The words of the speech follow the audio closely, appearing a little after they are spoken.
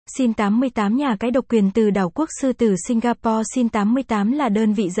Sin88 nhà cái độc quyền từ đảo quốc sư tử Singapore. Sin88 là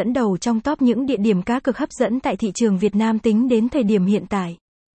đơn vị dẫn đầu trong top những địa điểm cá cược hấp dẫn tại thị trường Việt Nam tính đến thời điểm hiện tại.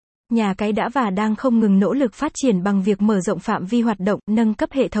 Nhà cái đã và đang không ngừng nỗ lực phát triển bằng việc mở rộng phạm vi hoạt động, nâng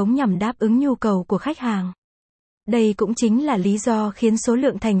cấp hệ thống nhằm đáp ứng nhu cầu của khách hàng. Đây cũng chính là lý do khiến số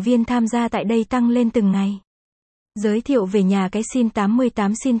lượng thành viên tham gia tại đây tăng lên từng ngày. Giới thiệu về nhà cái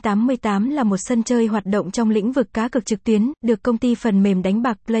Sin88. Sin88 là một sân chơi hoạt động trong lĩnh vực cá cược trực tuyến, được công ty phần mềm đánh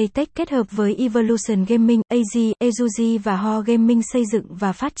bạc Playtech kết hợp với Evolution Gaming, Azuji và Ho Gaming xây dựng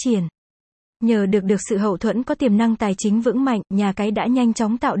và phát triển. Nhờ được sự hậu thuẫn có tiềm năng tài chính vững mạnh, nhà cái đã nhanh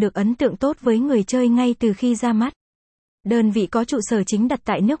chóng tạo được ấn tượng tốt với người chơi ngay từ khi ra mắt. Đơn vị có trụ sở chính đặt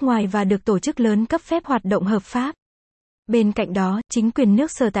tại nước ngoài và được tổ chức lớn cấp phép hoạt động hợp pháp. Bên cạnh đó, chính quyền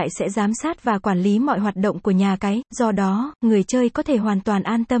nước sở tại sẽ giám sát và quản lý mọi hoạt động của nhà cái, do đó, người chơi có thể hoàn toàn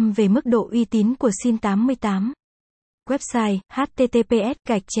an tâm về mức độ uy tín của Sin88. Website: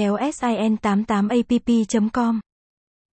 https://sin88app.com